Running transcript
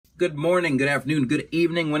good morning, good afternoon, good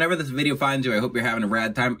evening, whenever this video finds you. I hope you're having a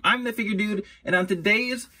rad time. I'm the Figure Dude, and on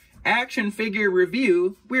today's action figure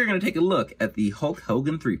review, we're going to take a look at the Hulk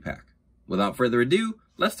Hogan 3-pack. Without further ado,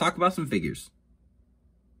 let's talk about some figures.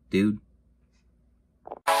 Dude.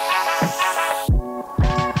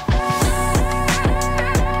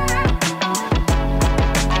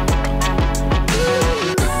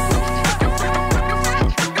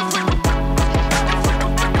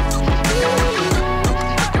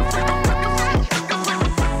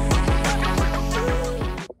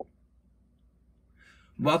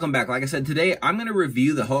 Welcome back. Like I said, today I'm going to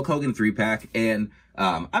review the Hulk Hogan 3-pack, and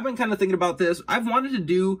I've been kind of thinking about this. I've wanted to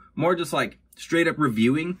do more just like straight up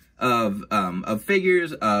reviewing of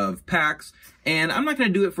figures, of packs, and I'm not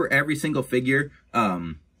going to do it for every single figure.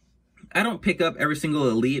 I don't pick up every single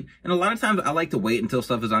Elite, and a lot of times I like to wait until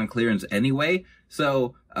stuff is on clearance anyway.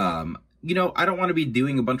 So, you know, I don't want to be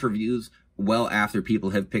doing a bunch of reviews well after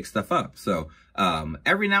people have picked stuff up. So,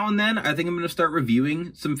 every now and then, I think I'm going to start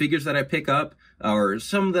reviewing some figures that I pick up, or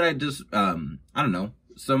some that I just, I don't know,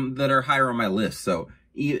 some that are higher on my list. So,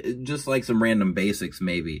 just like some random basics,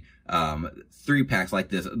 maybe. 3-packs like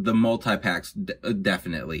this, the multi-packs,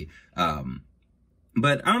 definitely.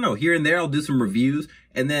 But I don't know, here and there I'll do some reviews,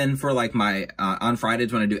 and then for like my, on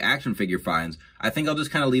Fridays when I do action figure finds, I think I'll just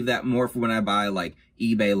kind of leave that more for when I buy like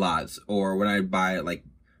eBay lots, or when I buy like,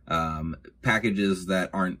 packages that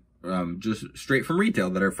aren't, just straight from retail,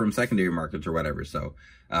 that are from secondary markets or whatever. So,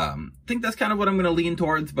 I think that's kind of what I'm going to lean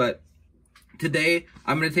towards, but today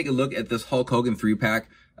I'm going to take a look at this Hulk Hogan 3-pack.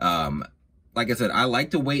 Like I said, I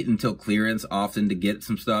like to wait until clearance often to get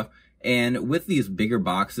some stuff. And with these bigger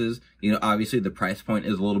boxes, you know, obviously the price point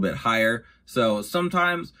is a little bit higher. So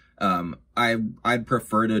sometimes, I'd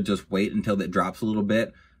prefer to just wait until it drops a little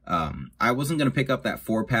bit. I wasn't going to pick up that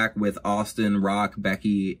 4-pack with Austin, Rock,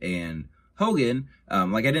 Becky, and Hogan.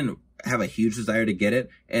 Like I didn't have a huge desire to get it.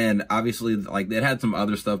 And obviously, like, it had some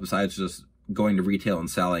other stuff besides just going to retail and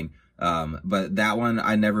selling. But that one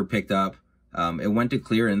I never picked up. It went to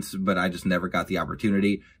clearance, but I just never got the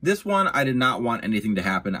opportunity. This one, I did not want anything to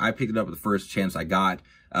happen. I picked it up the first chance I got.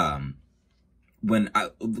 When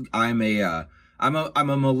I'm a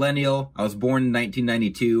millennial. I was born in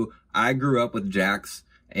 1992. I grew up with Jakks,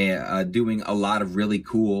 doing a lot of really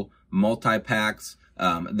cool multi-packs.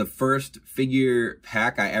 The first figure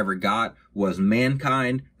pack I ever got was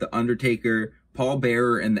Mankind, The Undertaker, Paul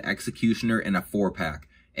Bearer, and The Executioner in a 4-pack.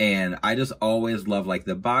 And I just always loved like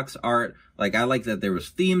the box art. Like I like that there was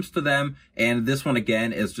themes to them. And this one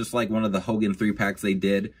again is just like one of the Hogan 3-packs they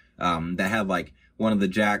did, that had like one of the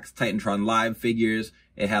Jakks Titantron Live figures.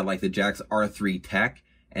 It had like the Jakks R3 Tech.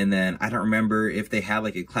 And then I don't remember if they had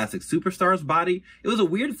like a classic Superstars body. It was a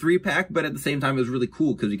weird 3-pack, but at the same time, it was really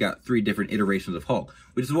cool because you got 3 different iterations of Hulk,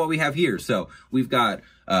 which is what we have here. So we've got,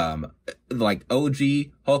 like OG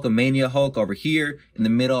Hulkamania Hulk over here. In the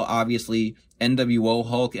middle, obviously, NWO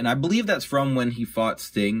Hulk. And I believe that's from when he fought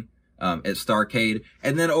Sting, at Starrcade.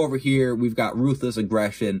 And then over here, we've got Ruthless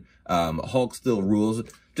Aggression, Hulk Still Rules.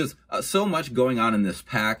 Just so much going on in this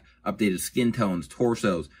pack. Updated skin tones,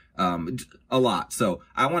 torsos, a lot. So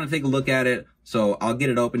I want to take a look at it. So I'll get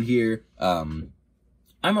it open here. I'm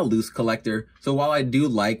a loose collector. So while I do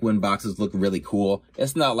like when boxes look really cool,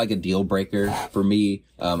 it's not like a deal breaker for me.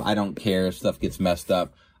 I don't care if stuff gets messed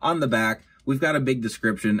up. On the back, we've got a big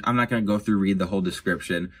description. I'm not going to go through, read the whole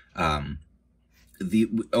description.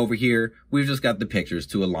 Over here, we've just got the pictures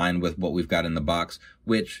to align with what we've got in the box,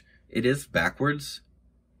 which it is backwards.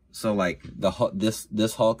 So like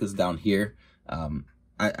this Hulk is down here.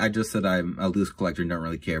 I just said I'm a loose collector and don't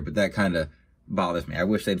really care, but that kind of bothers me. I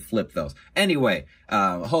wish they'd flip those. Anyway,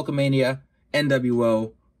 Hulkamania,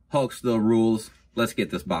 NWO, Hulk Still Rules. Let's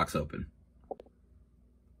get this box open.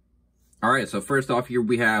 All right, so first off here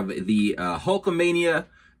we have the Hulkamania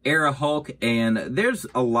era Hulk, and there's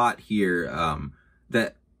a lot here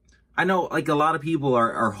that I know, like, a lot of people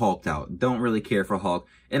are hulked out, don't really care for Hulk,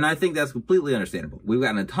 and I think that's completely understandable. We've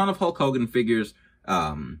gotten a ton of Hulk Hogan figures,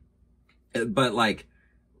 but like,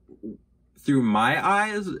 through my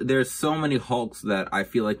eyes, there's so many Hulks that I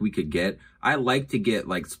feel like we could get. I like to get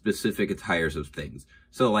like specific attires of things.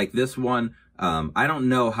 So like this one, I don't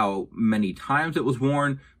know how many times it was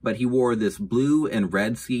worn, but he wore this blue and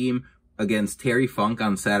red scheme against Terry Funk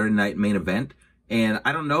on Saturday Night Main Event. And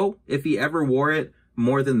I don't know if he ever wore it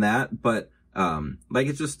more than that, but like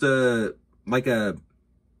it's just like a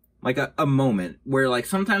moment where like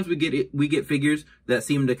sometimes we get figures that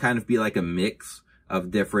seem to kind of be like a mix of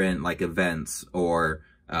different like events, or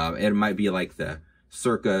it might be like the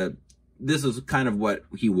circa, this is kind of what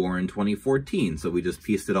he wore in 2014, so we just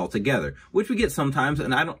pieced it all together, which we get sometimes,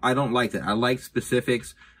 and I don't like that. I like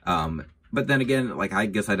specifics. But then again, like, I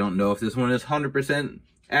guess I don't know if this one is 100%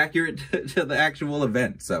 accurate to the actual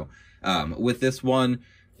event. So, with this one,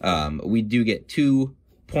 we do get 2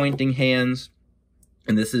 pointing hands,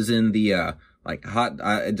 and this is in the, like,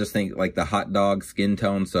 I just think, like, the hot dog skin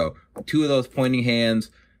tone. So, 2 of those pointing hands,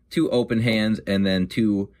 2 open hands, and then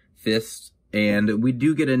 2 fists. And we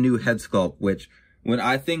do get a new head sculpt, which, when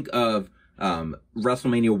I think of,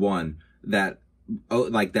 WrestleMania 1,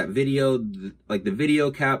 like that video, like the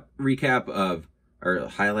video recap of, or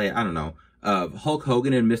highlight, I don't know, of Hulk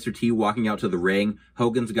Hogan and Mr. T walking out to the ring.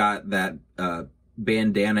 Hogan's got that,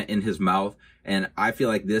 bandana in his mouth, and I feel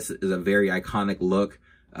like this is a very iconic look,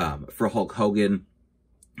 for Hulk Hogan.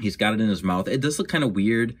 He's got it in his mouth. It does look kind of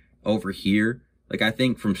weird over here. Like, I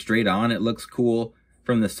think from straight on, it looks cool.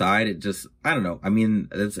 From the side, it just, I don't know. I mean,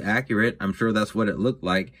 it's accurate. I'm sure that's what it looked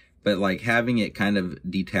like. But, like, having it kind of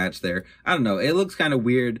detached there, I don't know. It looks kind of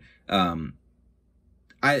weird.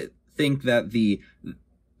 I think that the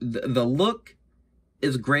look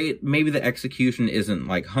is great. Maybe the execution isn't,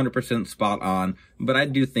 like, 100% spot on, but I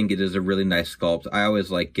do think it is a really nice sculpt. I always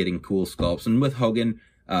like getting cool sculpts. And with Hogan,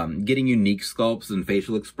 getting unique sculpts and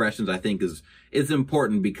facial expressions, I think is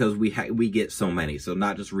important, because we get so many. So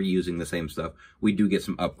not just reusing the same stuff. We do get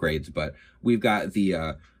some upgrades, but we've got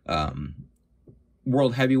the,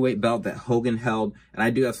 World Heavyweight belt that Hogan held, and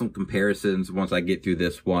I do have some comparisons once I get through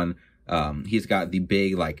this one. He's got the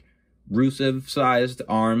big, like, Rusev-sized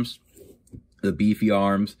arms, the beefy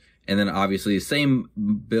arms, and then obviously the same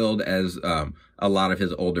build as a lot of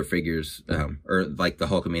his older figures, or like the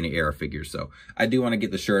Hulkamania era figures. So I do want to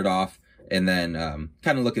get the shirt off and then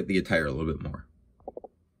kind of look at the attire a little bit more.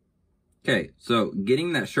 Okay, so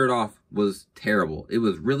getting that shirt off was terrible. It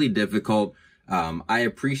was really difficult. I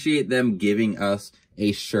appreciate them giving us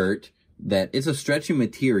a shirt that it's a stretchy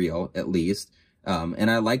material, at least. And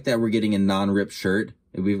I like that we're getting a non-rip shirt.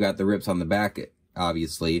 We've got the rips on the back,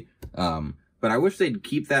 obviously. But I wish they'd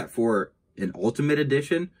keep that for an Ultimate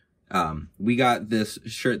Edition. We got this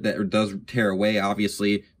shirt that does tear away,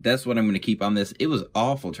 obviously. That's what I'm going to keep on this. It was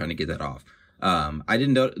awful trying to get that off. I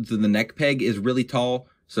didn't know the neck peg is really tall,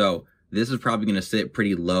 so this is probably going to sit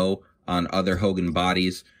pretty low on other Hogan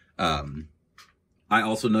bodies. I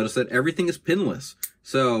also noticed that everything is pinless.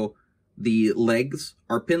 So the legs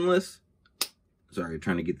are pinless. Sorry,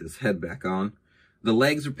 trying to get this head back on. The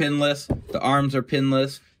legs are pinless. The arms are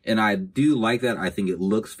pinless. And I do like that. I think it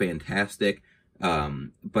looks fantastic.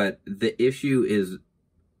 But the issue is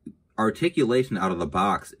articulation out of the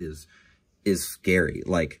box is scary.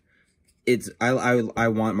 Like, I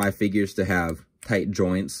want my figures to have tight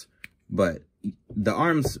joints, but the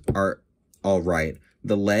arms are all right.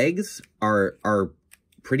 The legs are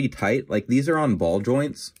pretty tight. Like, these are on ball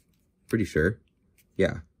joints. Pretty sure.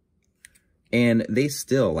 Yeah. And they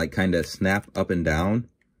still, like, kind of snap up and down,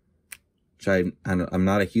 which I'm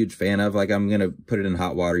not a huge fan of. Like, I'm going to put it in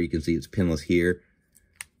hot water. You can see it's pinless here.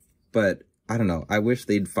 But, I don't know. I wish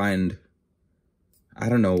they'd find, I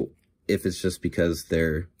don't know if it's just because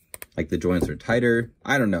they're, like, the joints are tighter.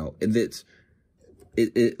 I don't know.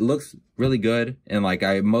 It looks really good. And, like,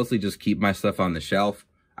 I mostly just keep my stuff on the shelf.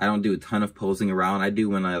 I don't do a ton of posing around. I do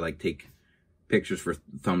when I, like, take pictures for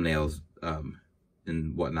thumbnails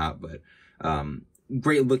and whatnot. But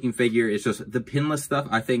great looking figure. It's just the pinless stuff.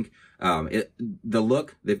 I think the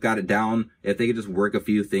look, they've got it down. If they could just work a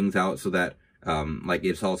few things out so that like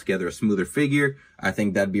it's all together a smoother figure, I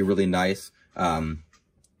think that'd be really nice.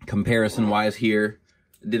 Comparison wise here,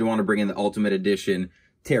 did want to bring in the Ultimate Edition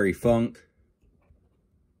Terry Funk,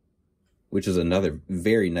 which is another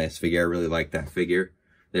very nice figure. I really like that figure.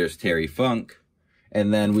 There's Terry Funk.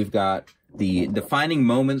 And then we've got the Defining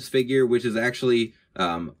Moments figure, which is actually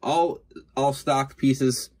all stock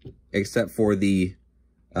pieces except for the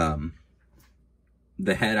head.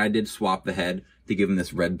 I did swap the head to give him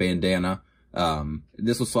this red bandana.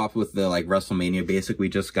 This was swapped with the, like, WrestleMania basic we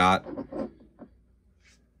just got.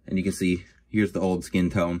 And you can see, here's the old skin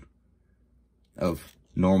tone of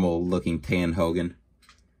normal looking tan Hogan.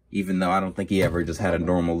 Even though I don't think he ever just had a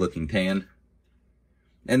normal looking tan.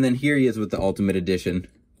 And then here he is with the Ultimate Edition.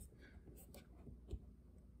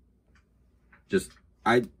 Just,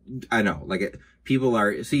 I know, like, people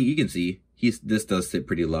are, see, you can see, this does sit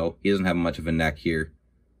pretty low. He doesn't have much of a neck here.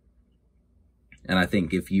 And I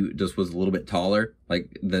think if you just was a little bit taller,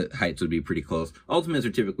 like, the heights would be pretty close. Ultimates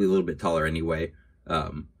are typically a little bit taller anyway.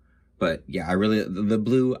 But yeah, the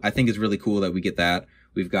blue, I think is really cool that we get that.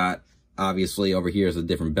 We've got, obviously, over here is a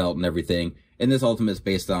different belt and everything. And this Ultimate's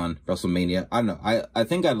based on WrestleMania. I don't know. I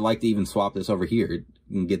think I'd like to even swap this over here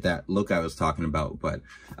and get that look I was talking about. But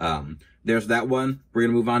there's that one. We're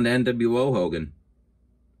going to move on to NWO Hogan.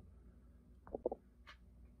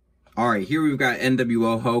 All right, here we've got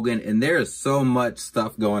NWO Hogan, and there is so much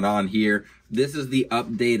stuff going on here. This is the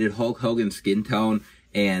updated Hulk Hogan skin tone,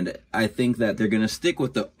 and I think that they're gonna stick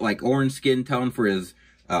with the orange skin tone for his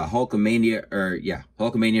Hulkamania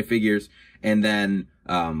figures, and then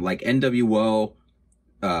NWO,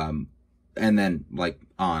 and then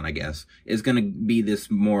on, I guess, is gonna be this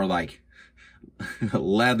more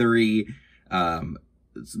leathery,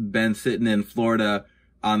 been sitting in Florida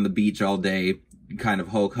on the beach all day kind of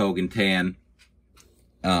Hulk Hogan tan.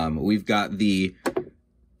 We've got the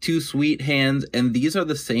two sweet hands, and these are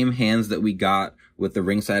the same hands that we got with the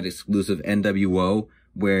ringside exclusive NWO,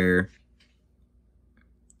 where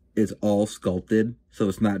it's all sculpted, so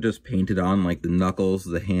it's not just painted on. Like the knuckles,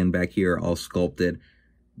 the hand back here are all sculpted.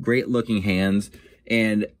 Great looking hands,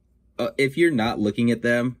 and if you're not looking at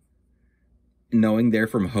them knowing they're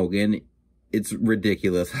from Hogan, it's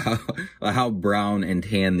ridiculous how brown and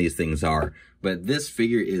tan these things are. But this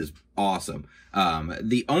figure is awesome.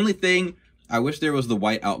 The only thing, I wish there was the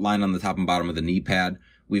white outline on the top and bottom of the knee pad.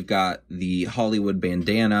 We've got the Hollywood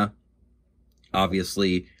bandana,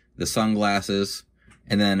 obviously the sunglasses,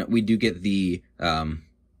 and then we do get the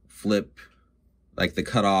flip, the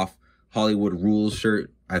cut-off Hollywood Rules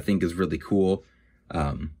shirt. I think is really cool.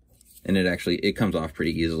 And it comes off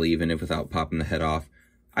pretty easily, even if without popping the head off.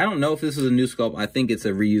 I don't know if this is a new sculpt. I think it's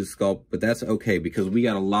a reused sculpt, but that's okay because we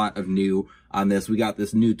got a lot of new on this. We got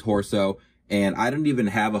this new torso, and I don't even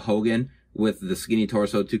have a Hogan with the skinny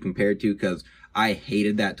torso to compare to because I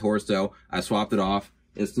hated that torso. I swapped it off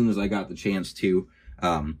as soon as I got the chance to.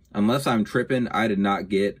 Unless I'm tripping, I did not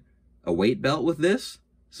get a weight belt with this,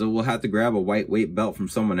 so we'll have to grab a white weight belt from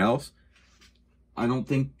someone else. I don't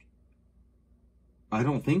think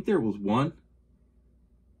there was one.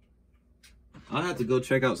 I'll have to go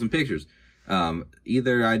check out some pictures.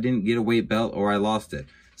 Either I didn't get a weight belt or I lost it.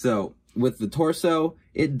 So with the torso,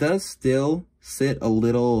 it does still sit a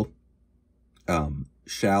little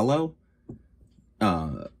shallow,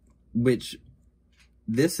 which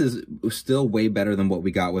this is still way better than what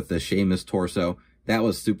we got with the Sheamus torso. That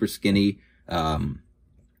was super skinny.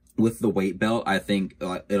 With the weight belt, I think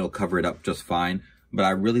it'll cover it up just fine. But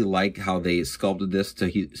I really like how they sculpted this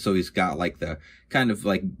so he's got the kind of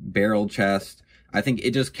barrel chest. I think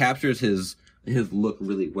it just captures his look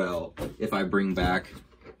really well. If I bring back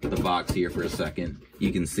the box here for a second,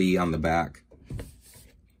 you can see on the back,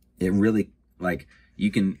 it really, you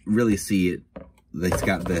can really see it. It's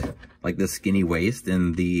got the the waist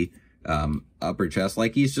and the upper chest,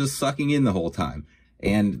 he's just sucking in the whole time.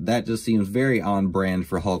 And that just seems very on brand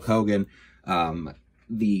for Hulk Hogan.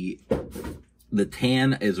 The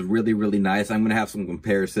tan is really, really nice. I'm going to have some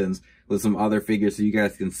comparisons with some other figures so you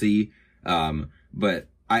guys can see. But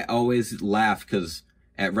I always laugh because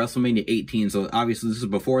at WrestleMania 18, so obviously this is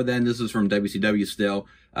before then, this is from WCW still,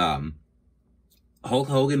 Hulk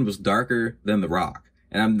Hogan was darker than The Rock.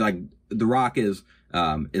 And I'm like, The Rock is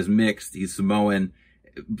mixed, he's Samoan,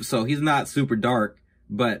 so he's not super dark,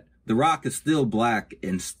 but The Rock is still black,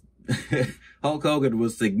 and Hulk Hogan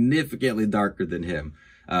was significantly darker than him.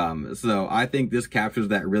 So I think this captures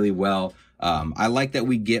that really well. I like that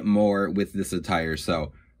we get more with this attire.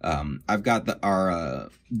 So, I've got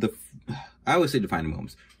I always say defining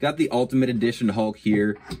moments. Got the Ultimate Edition Hulk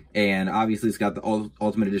here, and obviously it's got the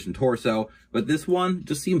Ultimate Edition torso, but this one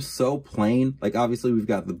just seems so plain. Obviously we've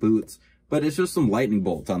got the boots, but it's just some lightning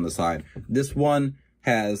bolts on the side. This one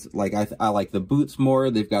has, I like the boots more.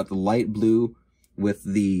 They've got the light blue with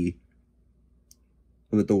the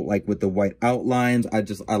white outlines.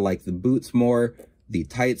 I like the boots more. The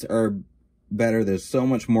tights are better. There's so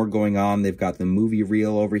much more going on. They've got the movie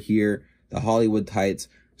reel over here, the Hollywood tights.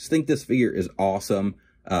 Just think this figure is awesome.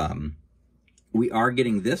 We are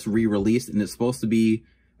getting this re-released, and it's supposed to be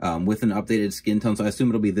with an updated skin tone, so I assume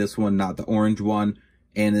it'll be this one, not the orange one.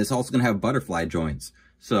 And it's also going to have butterfly joints.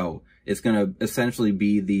 So it's going to essentially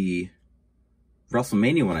be the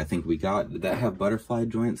WrestleMania one I think we got. Did that have butterfly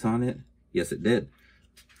joints on it? Yes, it did.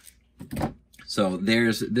 So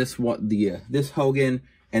there's this Hogan,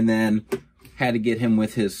 and then had to get him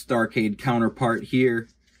with his Starcade counterpart here.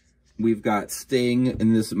 We've got Sting,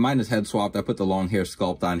 and mine is head swapped. I put the long hair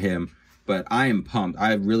sculpt on him, but I am pumped.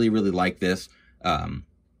 I really, really like this.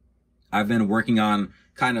 I've been working on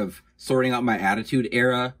kind of sorting out my Attitude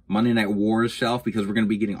Era Monday Night Wars shelf, because we're going to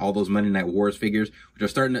be getting all those Monday Night Wars figures, which are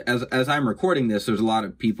starting to, as I'm recording this, there's a lot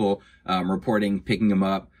of people reporting picking them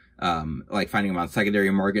up, finding them on secondary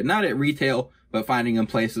market, not at retail, but finding them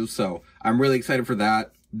places. So I'm really excited for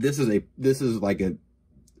that. This is like a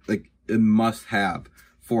must-have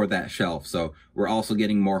for that shelf. So we're also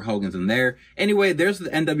getting more Hogans in there. Anyway, there's the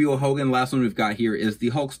NWO Hogan. Last one we've got here is the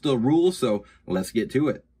Hulk Still Rules. So let's get to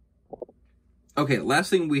it. Okay, last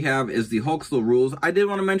thing we have is the Hulk Still Rules. I did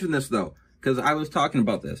want to mention this, though, because I was talking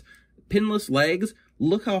about this. Pinless legs,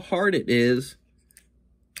 look how hard it is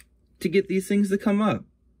to get these things to come up.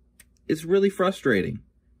 It's really frustrating.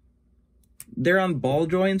 They're on ball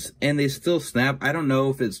joints, and they still snap. I don't know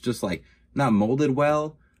if it's just, like, not molded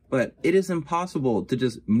well, but it is impossible to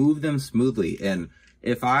just move them smoothly. And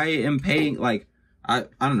if I am paying, like, I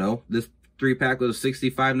don't know, this 3-pack was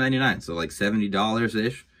 $65.99, so, like,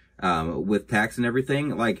 $70-ish. With tax and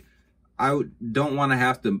everything, like, I don't want to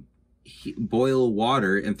have to boil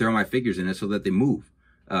water and throw my figures in it so that they move.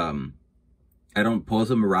 I don't pose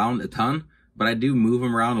them around a ton, but I do move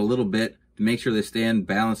them around a little bit to make sure they stand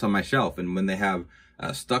balanced on my shelf. And when they have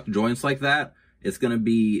stuck joints like that, it's going to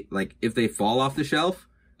be, like, if they fall off the shelf,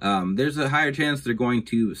 there's a higher chance they're going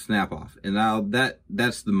to snap off. And now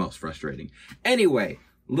that's the most frustrating. Anyway,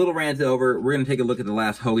 little rant over. We're going to take a look at the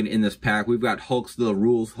last Hogan in this pack. We've got Hulk Still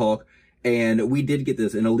Rules Hulk, and we did get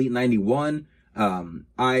this in Elite 91.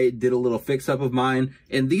 I did a little fix-up of mine,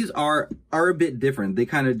 and these are a bit different. They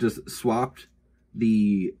kind of just swapped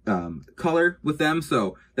the color with them.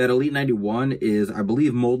 So that Elite 91 is, I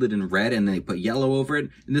believe, molded in red, and they put yellow over it.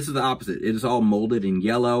 And this is the opposite. It is all molded in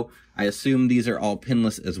yellow. I assume these are all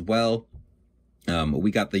pinless as well. We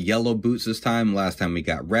got the yellow boots this time. Last time we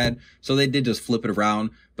got red. So they did just flip it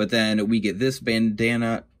around. But then we get this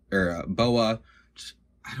bandana, or boa.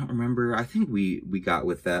 I don't remember. I think we got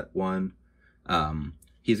with that one.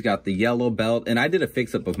 He's got the yellow belt. And I did a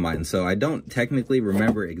fix-up of mine. So I don't technically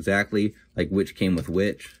remember exactly, like, which came with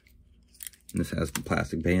which. And this has the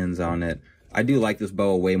plastic bands on it. I do like this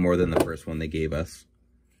boa way more than the first one they gave us.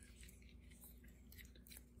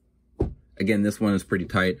 Again, this one is pretty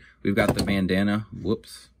tight. We've got the bandana.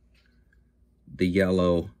 Whoops. The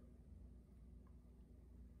yellow.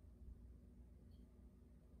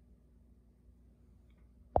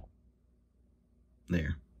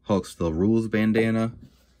 There. Hulk Still Rules bandana.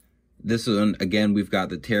 This one, again, we've got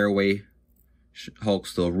the tearaway Hulk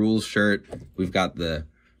Still Rules shirt. We've got the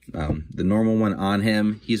normal one on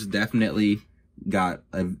him. He's definitely got,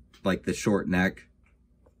 like, the short neck.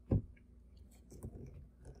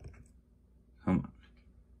 Come on.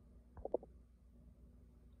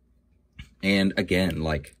 And again,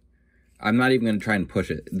 like, I'm not even going to try and push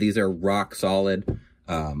it. These are rock solid.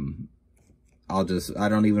 I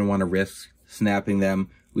don't even want to risk snapping them.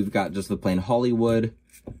 We've got just the plain Hollywood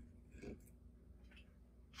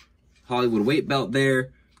weight belt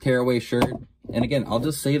there, tearaway shirt. And again, I'll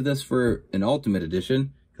just save this for an Ultimate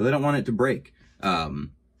Edition because I don't want it to break. The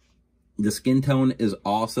skin tone is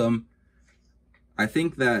awesome. I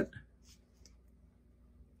think that,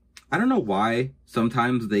 I don't know why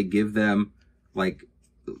sometimes they give them, like,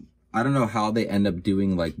 I don't know how they end up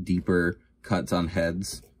doing, like, deeper cuts on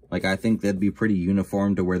heads. Like, I think they'd be pretty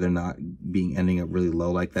uniform to where they're not ending up really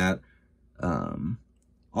low like that.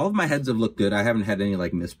 All of my heads have looked good. I haven't had any,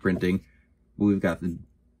 like, misprinting. We've got the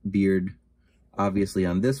beard, obviously,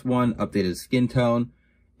 on this one. Updated skin tone.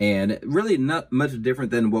 And really not much different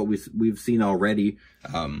than what we've seen already.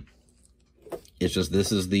 It's just,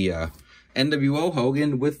 this is the NWO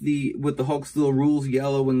Hogan with the Hulk Still Rules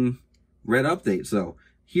yellow and red update. So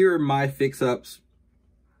here are my fix-ups.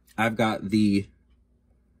 I've got Elite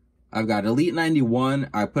 91.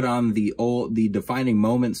 I put on the Defining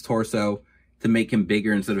Moments torso to make him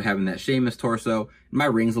bigger instead of having that Sheamus torso. My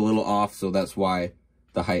ring's a little off, so that's why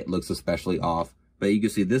the height looks especially off. But you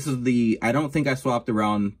can see this is I don't think I swapped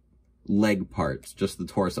around leg parts, just the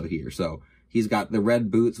torso here. So he's got the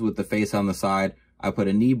red boots with the face on the side. I put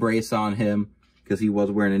a knee brace on him because he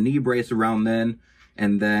was wearing a knee brace around then.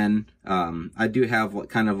 And then I do have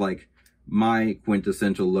kind of like my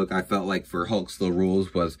quintessential look. I felt like for Hulk Still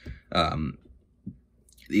Rules was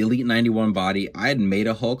the Elite 91 body. I had made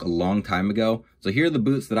a Hulk a long time ago. So here are the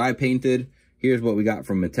boots that I painted. Here's what we got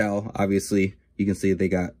from Mattel. Obviously, you can see they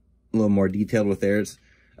got a little more detailed with theirs.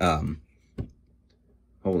 Holy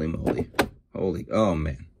moly. Oh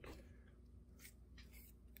man.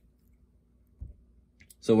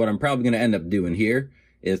 So what I'm probably going to end up doing here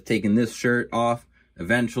is taking this shirt off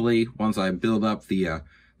eventually once I build up the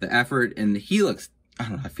effort. And he looks, I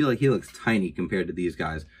don't know, I feel like he looks tiny compared to these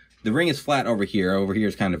guys. The ring is flat over here. Over here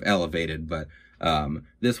is kind of elevated, but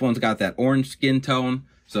this one's got that orange skin tone.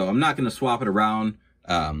 So I'm not going to swap it around.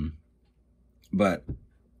 But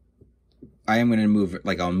I am going to move,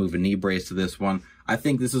 like, I'll move a knee brace to this one. I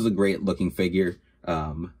think this is a great looking figure.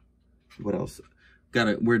 What else?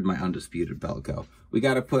 Where'd my Undisputed belt go? We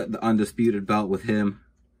got to put the Undisputed belt with him.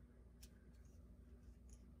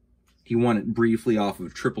 He won it briefly off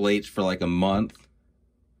of Triple H for like a month.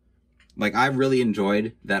 Like, I really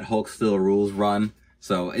enjoyed that Hulk Still Rules run.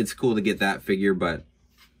 So it's cool to get that figure, but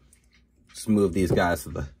let's move these guys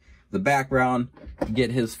to the background,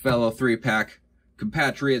 get his fellow 3-pack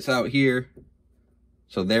compatriots out here.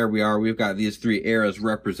 So there we are. We've got these 3 eras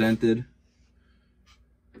represented.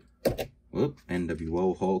 Whoop,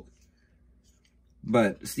 NWO Hulk.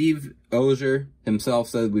 But Steve Ozier himself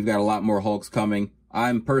said we've got a lot more Hulks coming.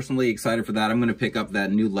 I'm personally excited for that. I'm going to pick up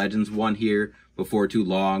that new Legends one here before too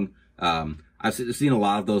long. I've seen a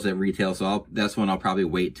lot of those at retail, so that's one I'll probably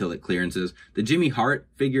wait till it clearances. The Jimmy Hart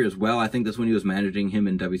figure as well. I think that's when he was managing him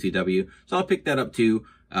in WCW. So I'll pick that up too.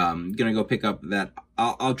 Gonna go pick up that.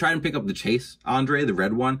 I'll try and pick up the Chase Andre, the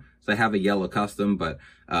red one. So I have a yellow custom, but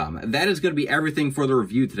that is going to be everything for the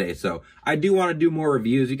review today. So I do want to do more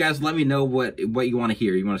reviews. You guys let me know what you want to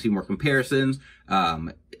hear. You want to see more comparisons,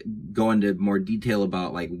 go into more detail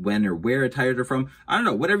about like when or where tires are from. I don't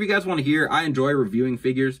know, whatever you guys want to hear. I enjoy reviewing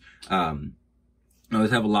figures. I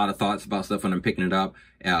always have a lot of thoughts about stuff when I'm picking it up.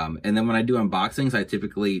 And then when I do unboxings, I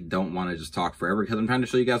typically don't want to just talk forever because I'm trying to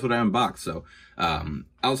show you guys what I unbox. So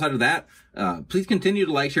outside of that, please continue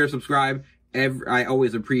to like, share, subscribe. I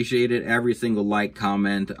always appreciate it. Every single like,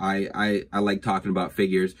 comment. I like talking about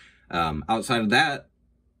figures. Outside of that,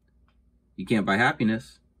 you can't buy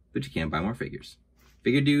happiness, but you can buy more figures.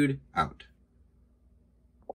 Figure Dude out.